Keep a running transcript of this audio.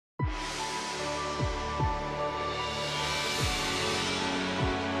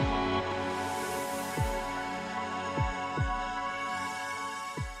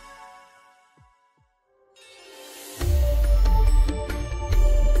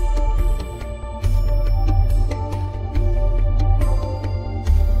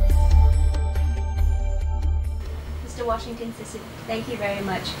Washington, SyCip. Thank you very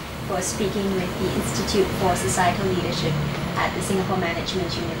much for speaking with the Institute for Societal Leadership at the Singapore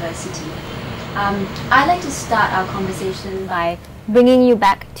Management University. I'd like to start our conversation by bringing you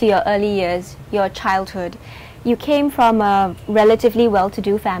back to your early years, your childhood. You came from a relatively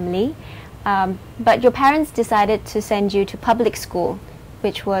well-to-do family, but your parents decided to send you to public school,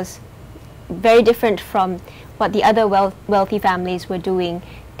 which was very different from what the other wealthy families were doing.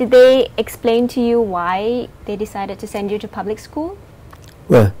 Did they explain to you why they decided to send you to public school?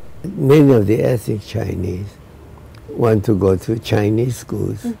 Well, many of the ethnic Chinese want to go to Chinese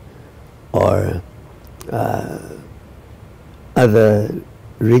schools or other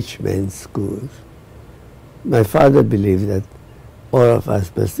rich men's schools. My father believed that all of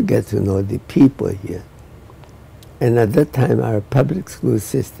us must get to know the people here. And at that time, our public school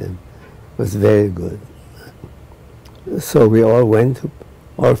system was very good. So we all went to,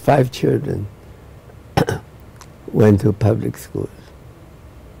 all 5 children went to public schools.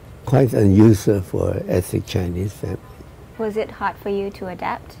 Quite unusual for ethnic Chinese families. Was it hard for you to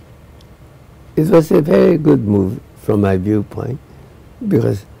adapt? It was a very good move from my viewpoint,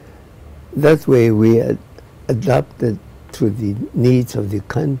 because that way we adapted to the needs of the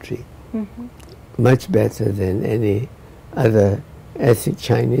country much better than any other ethnic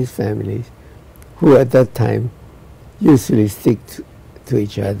Chinese families who at that time usually stick to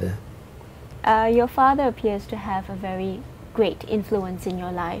each other. Your father appears to have a very great influence in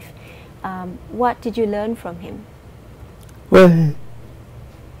your life. What did you learn from him? Well,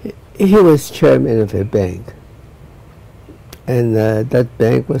 he was chairman of a bank, and that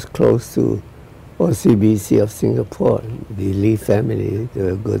bank was close to OCBC of Singapore. The Lee family, they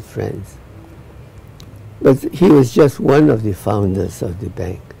were good friends. But he was just one of the founders of the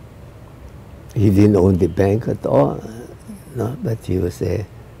bank. He didn't own the bank at all, no, but he was a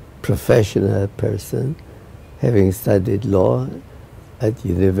professional person, having studied law at the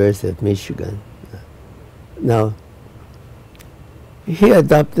University of Michigan. Now, he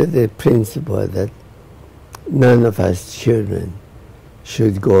adopted the principle that none of us children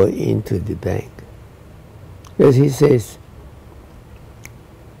should go into the bank. Because he says,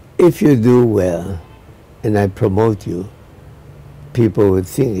 if you do well and I promote you, people would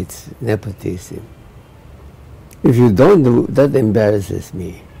think it's nepotism. If you don't do, that embarrasses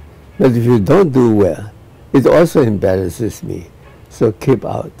me. But if you don't do well, it also embarrasses me. So keep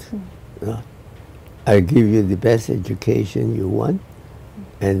out. No? I'll give you the best education you want,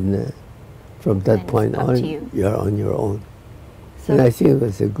 and from that point on, you're on your own. So and I think it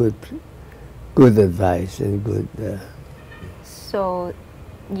was a good advice and good... So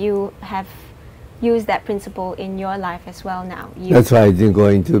you have used that principle in your life as well now? That's why I didn't go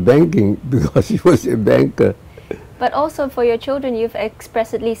into banking, because he was a banker. But also for your children, you've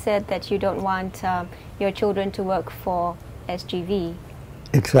expressly said that you don't want your children to work for SGV.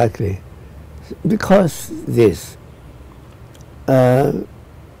 Exactly. Because this, at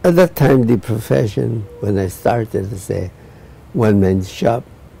that time the profession, when I started as a one-man shop,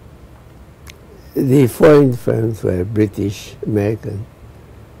 the foreign firms were British, American,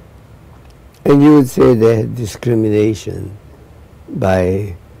 and you would say they had discrimination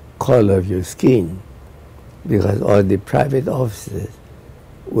by color of your skin, because all the private offices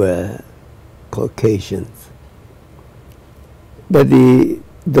were Caucasians. But the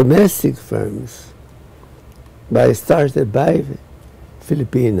domestic firms, started by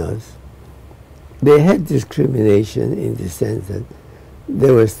Filipinos, they had discrimination in the sense that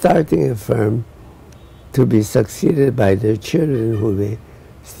they were starting a firm to be succeeded by their children who may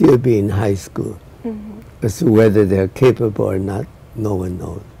still be in high school. As to whether they're capable or not, no one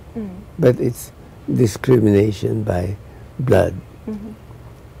knows. But it's discrimination by blood.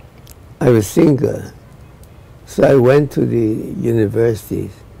 I was single, so I went to the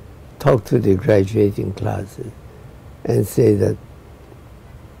universities, talked to the graduating classes, and say that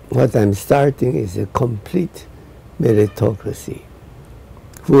what I'm starting is a complete meritocracy.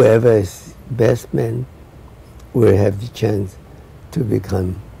 Whoever is best man will have the chance to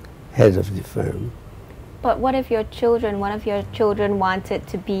become head of the firm. But what if your children, one of your children wanted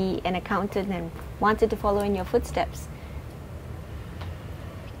to be an accountant and wanted to follow in your footsteps?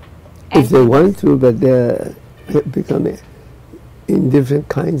 If they want to, but they're becoming in different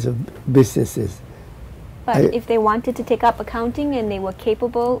kinds of businesses. But if they wanted to take up accounting and they were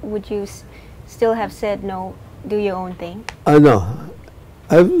capable, would you still have said, no, do your own thing? No.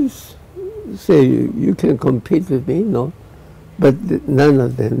 I would say you can compete with me, no. But none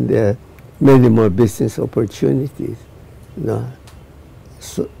of them, there are many more business opportunities, no,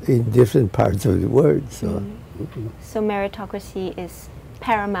 so in different parts of the world. So, so meritocracy is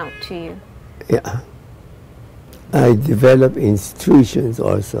paramount to you? Yeah. I developed institutions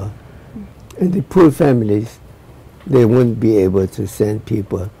also. And the poor families, they wouldn't be able to send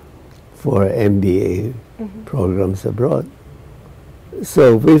people for MBA programs abroad.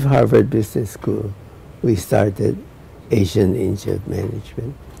 So with Harvard Business School, we started Asian Institute of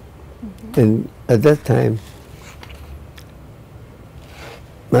Management. And at that time,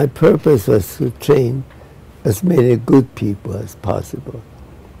 my purpose was to train as many good people as possible.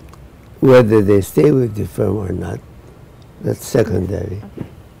 Whether they stay with the firm or not, that's secondary.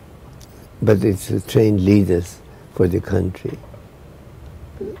 But it's to train leaders for the country.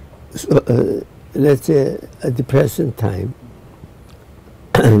 So, let's say at the present time,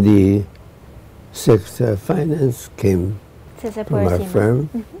 the Secretary of Finance came from our firm.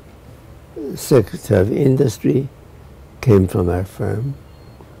 Secretary of Industry came from our firm.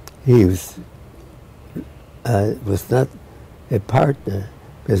 He was not a partner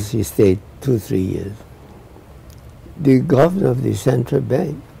because he stayed 2-3 years. The governor of the central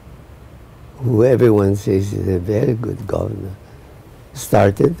bank, who everyone says is a very good governor,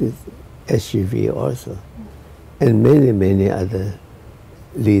 started with SGV also, and many, many other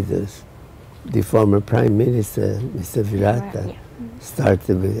leaders. The former Prime Minister, Mr. Virata,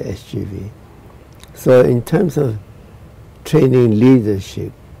 started with SGV. So in terms of training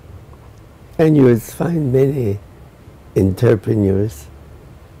leadership, and you would find many entrepreneurs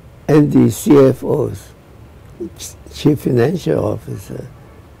and the CFOs, Chief Financial Officer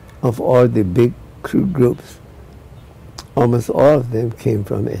of all the big groups, almost all of them came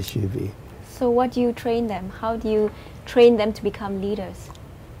from SGV. So what do you train them? How do you train them to become leaders?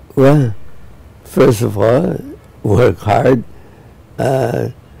 Well, first of all, work hard.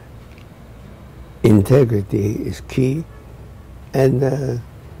 Integrity is key, and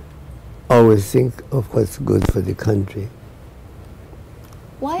always think of what's good for the country.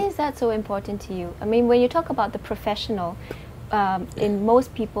 Why is that so important to you? I mean, when you talk about the professional, in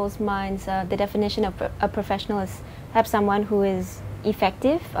most people's minds, the definition of a professional is perhaps someone who is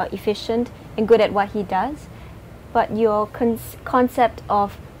effective, efficient, and good at what he does. But your concept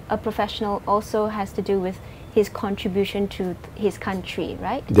of a professional also has to do with his contribution to his country,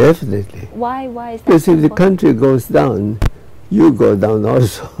 right? Definitely. Why is that? Because if the country goes down, you go down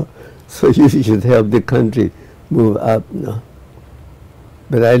also. So you should help the country move up, no?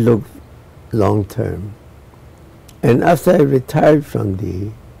 But I look long term. And after I retired from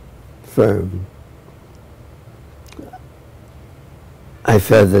the firm, I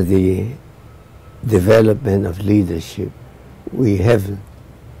felt that the development of leadership, we haven't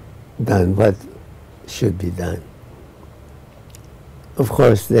done what should be done. Of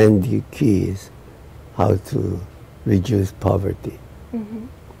course, then the key is how to reduce poverty.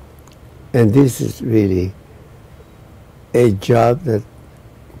 And this is really a job that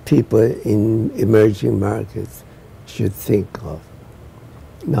people in emerging markets should think of.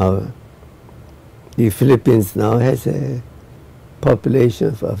 Now, the Philippines now has a population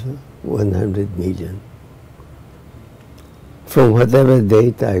of 100 million. From whatever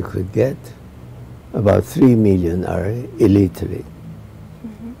data I could get, about 3 million are illiterate.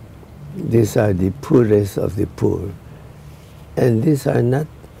 These are the poorest of the poor. And these are not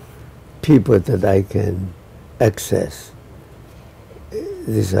people that I can access.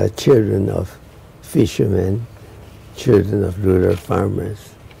 These are children of fishermen, children of rural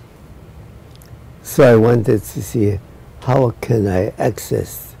farmers. So I wanted to see how can I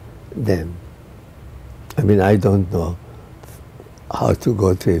access them. I mean, I don't know how to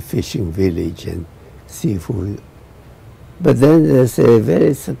go to a fishing village and see food. But then there's a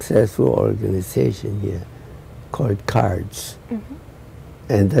very successful organization here called CARDS.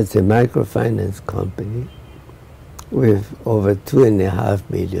 And that's a microfinance company with over 2.5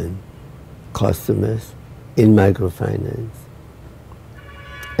 million customers in microfinance.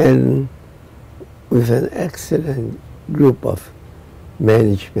 And with an excellent group of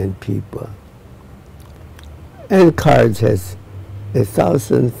management people. And CARDS has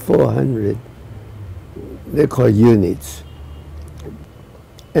 1,400, they call units.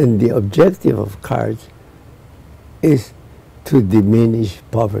 And the objective of CARDS is to diminish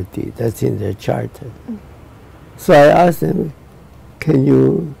poverty. That's in their charter. So I asked them, can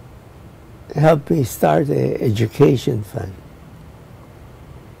you help me start an education fund?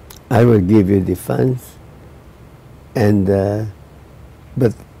 I will give you the funds, and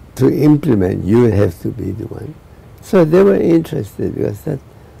but to implement, you have to be the one. So they were interested because that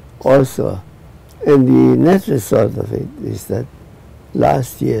also, and the net result of it is that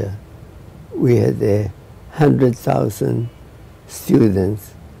last year we had 100,000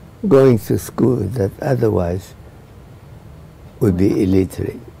 students going to school that otherwise would be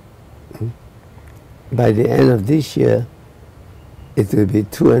illiterate. by the end of this year, it will be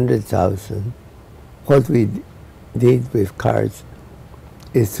 200,000. What we did with cards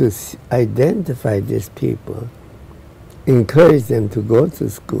is to identify these people, encourage them to go to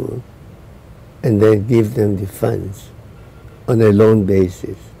school, and then give them the funds on a loan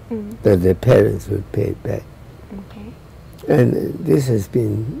basis that their parents would pay back. Okay. And this has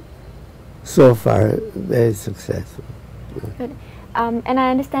been, so far, very successful. Good. And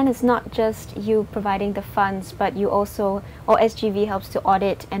I understand it's not just you providing the funds, but you also, or SGV helps to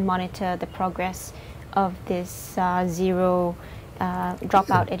audit and monitor the progress of this zero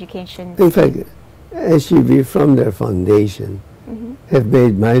dropout education. In fact, SGV from their foundation have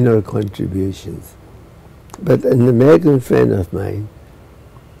made minor contributions. But an American friend of mine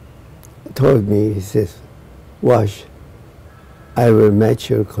told me, he says, Wash, I will match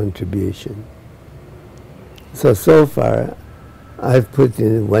your contribution. So far, I've put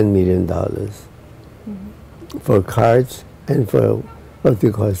in $1 million for cards and for what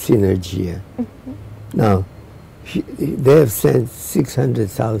we call Synergia. Now, they have sent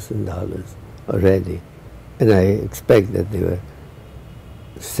 $600,000 already, and I expect that they will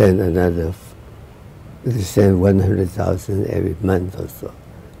send another, they send 100,000 every month or so,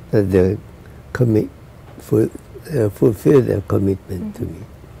 that they'll fulfill their commitment to me.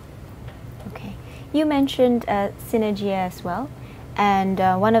 Okay. You mentioned Synergia as well, and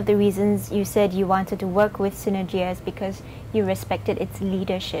one of the reasons you said you wanted to work with Synergia is because you respected its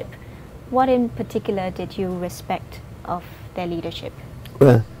leadership. What in particular did you respect of their leadership?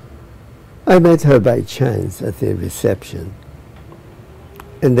 Well, I met her by chance at the reception.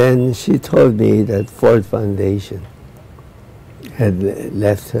 And then she told me that Ford Foundation had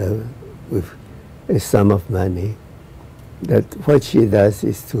left her with a sum of money, that what she does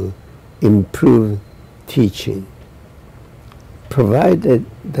is to improve teaching, provided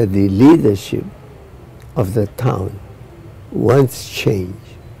that the leadership of the town wants change.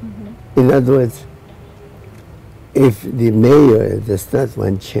 In other words, if the mayor does not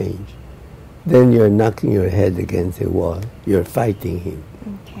want change, then you're knocking your head against a wall. You're fighting him.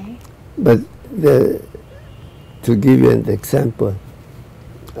 Okay. But to give you an example,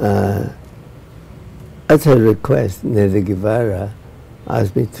 at her request, Nelly Guevara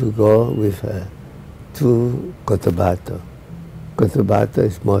asked me to go with her to Cotabato. Cotabato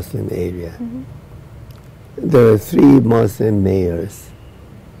is Muslim area. There were 3 Muslim mayors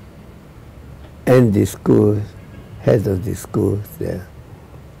and the school, head of the schools there,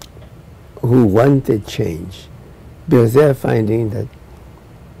 who wanted change, because they're finding that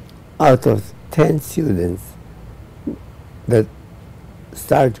out of 10 students that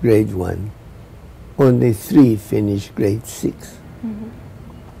start grade 1, only 3 finish grade 6.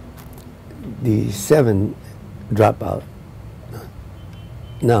 The 7 drop out.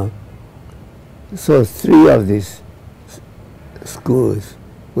 Now, so 3 of these schools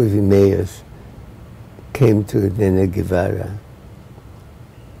with the mayors came to Nene Guevara.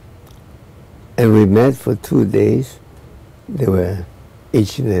 And we met for 2 days. They were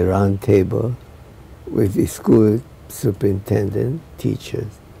each in a round table with the school superintendent,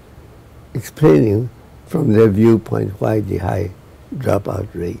 teachers, explaining from their viewpoint why the high dropout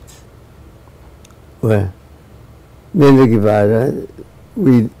rates. Well, Nene Guevara,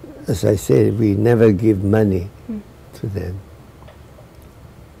 we, as I said, we never give money to them.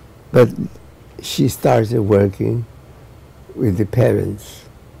 But she started working with the parents.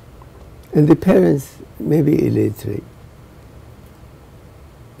 And the parents may be illiterate.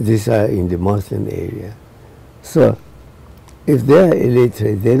 These are in the Muslim area. So if they are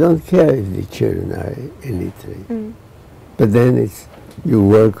illiterate, they don't care if the children are illiterate. But then it's, you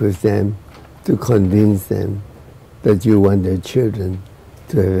work with them to convince them that you want their children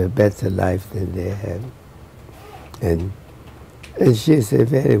to have a better life than they have. And she's a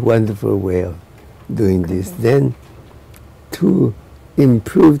very wonderful way of doing this. Then to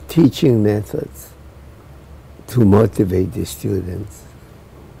improve teaching methods to motivate the students.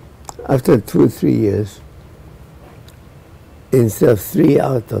 After 2 or 3 years, instead of 3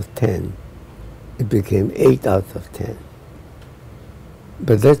 out of 10, it became 8 out of 10.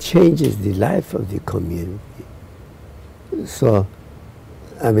 But that changes the life of the community. So,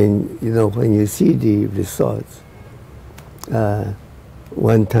 I mean, you know, when you see the results,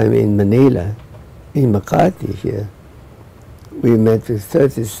 one time in Manila, in Makati here, we met with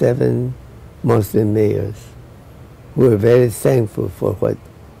 37 Muslim mayors who were very thankful for what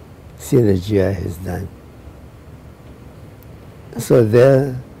Synergia has done. So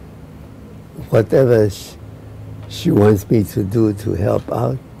there, whatever she wants me to do to help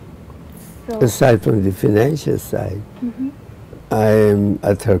out, so, aside from the financial side, I am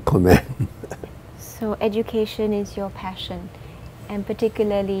at her command. So education is your passion, and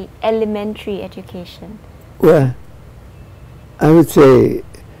particularly elementary education. Well, I would say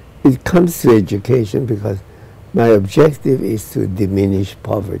it comes to education because my objective is to diminish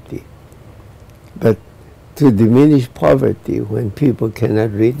poverty. But to diminish poverty when people cannot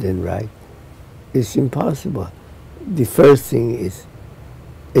read and write is impossible. The first thing is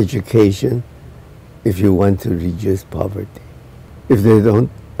education if you want to reduce poverty. If they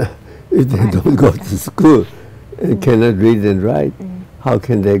don't go to school and cannot read and write, how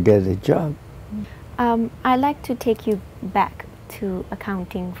can they get a job? I'd like to take you back to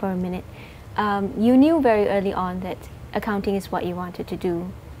accounting for a minute. You knew very early on that accounting is what you wanted to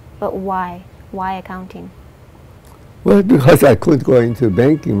do, but why? Why accounting? Well, because I could go into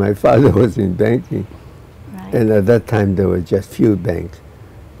banking. My father was in banking. Right. And at that time, there were just few banks.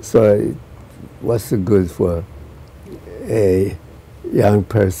 So it wasn't good for a young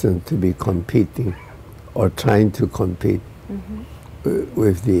person to be competing or trying to compete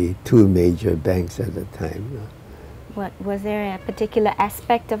with the two major banks at the time. What, was there a particular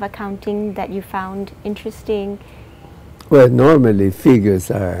aspect of accounting that you found interesting? Well, normally figures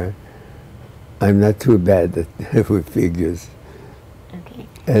are, I'm not too bad at with figures. Okay.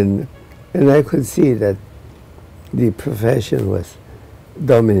 And I could see that the profession was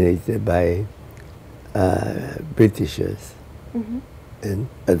dominated by Britishers and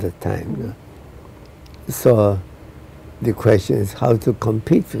at the time. So the question is how to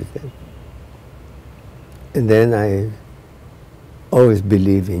compete with them. And then I always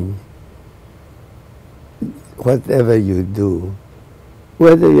believe in whatever you do,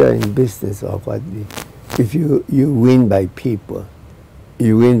 whether you're in business or what, if you win by people,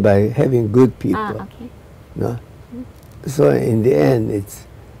 you win by having good people. Okay. No? So in the end, it's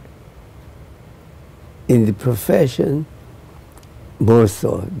in the profession more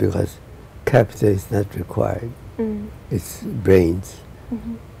so because capital is not required. It's brains.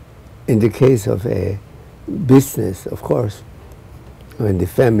 In the case of a business, of course, when the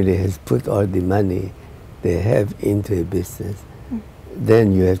family has put all the money they have into a business,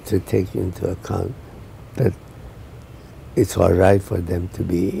 then you have to take into account that it's all right for them to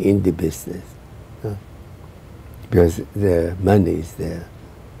be in the business, because their money is there.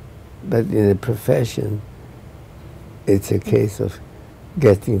 But in a profession, it's a case of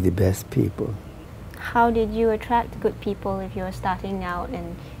getting the best people. How did you attract good people if you were starting out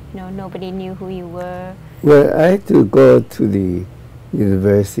and nobody knew who you were? Well, I had to go to the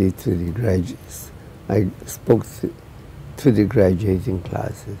university, to the graduates. I spoke to the graduating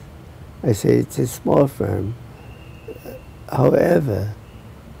classes. I say, it's a small firm. However,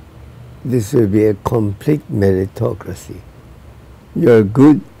 this will be a complete meritocracy. You're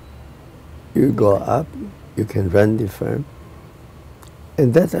good, you go up, you can run the firm.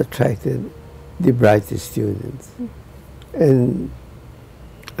 And that attracted the brightest students. And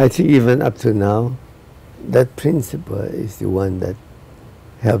I think even up to now, that principle is the one that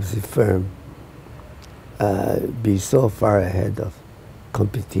helps the firm be so far ahead of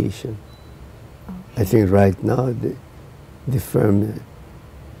competition. I think right now the firm,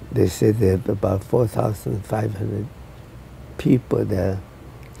 they say they have about 4,500 people there,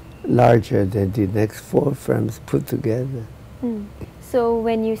 larger than the next 4 firms put together. So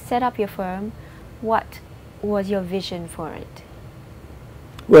when you set up your firm, what was your vision for it?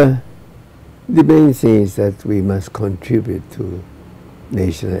 Well, the main thing is that we must contribute to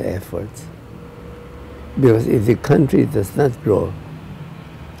national efforts. Because if the country does not grow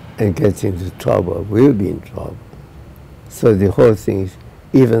and gets into trouble, we'll be in trouble. So the whole thing is,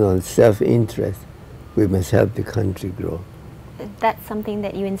 even on self-interest, we must help the country grow. That's something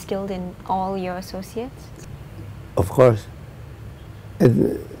that you instilled in all your associates? Of course.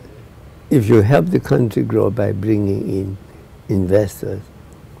 And if you help the country grow by bringing in investors,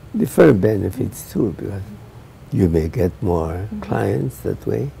 the firm benefits too, because you may get more clients that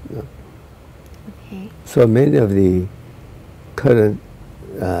way. Okay. So many of the current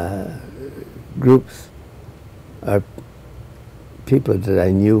groups are people that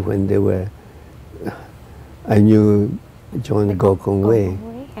I knew when they were, I knew John Gokong Wei.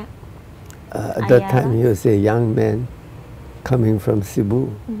 Yeah. At that time he was a young man coming from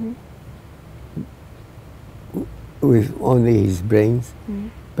Cebu with only his brains,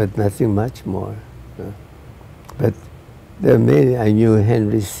 but nothing much more. But there are many. I knew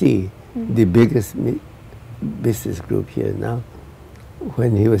Henry C., the biggest business group here now,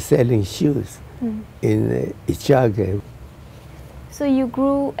 when he was selling shoes in Ichage. So you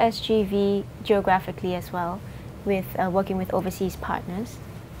grew SGV geographically as well, with working with overseas partners.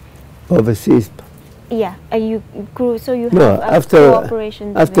 Overseas? Yeah, you grew, so you no, have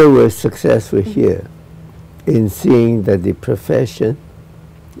cooperations. after we were successful here, in seeing that the profession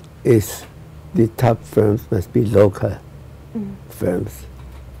is the top firms must be local firms.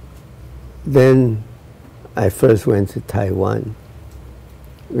 Then I first went to Taiwan,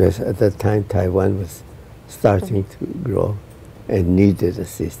 because at that time Taiwan was starting to grow and needed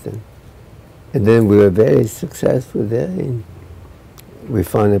assistance. And then we were very successful there. We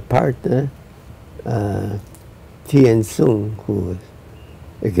found a partner, Tien Sung, who was,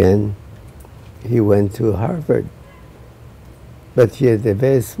 again, he went to Harvard, but he had a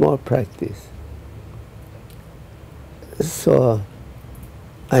very small practice. So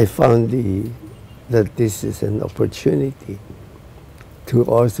I found that this is an opportunity to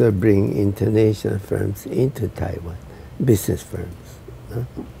also bring international firms into Taiwan, business firms.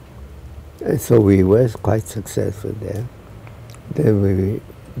 And so we were quite successful there. Then we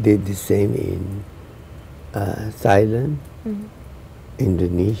did the same in Thailand,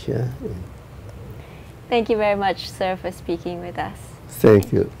 Indonesia. Thank you very much, sir, for speaking with us.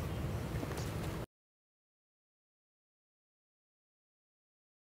 Thank you.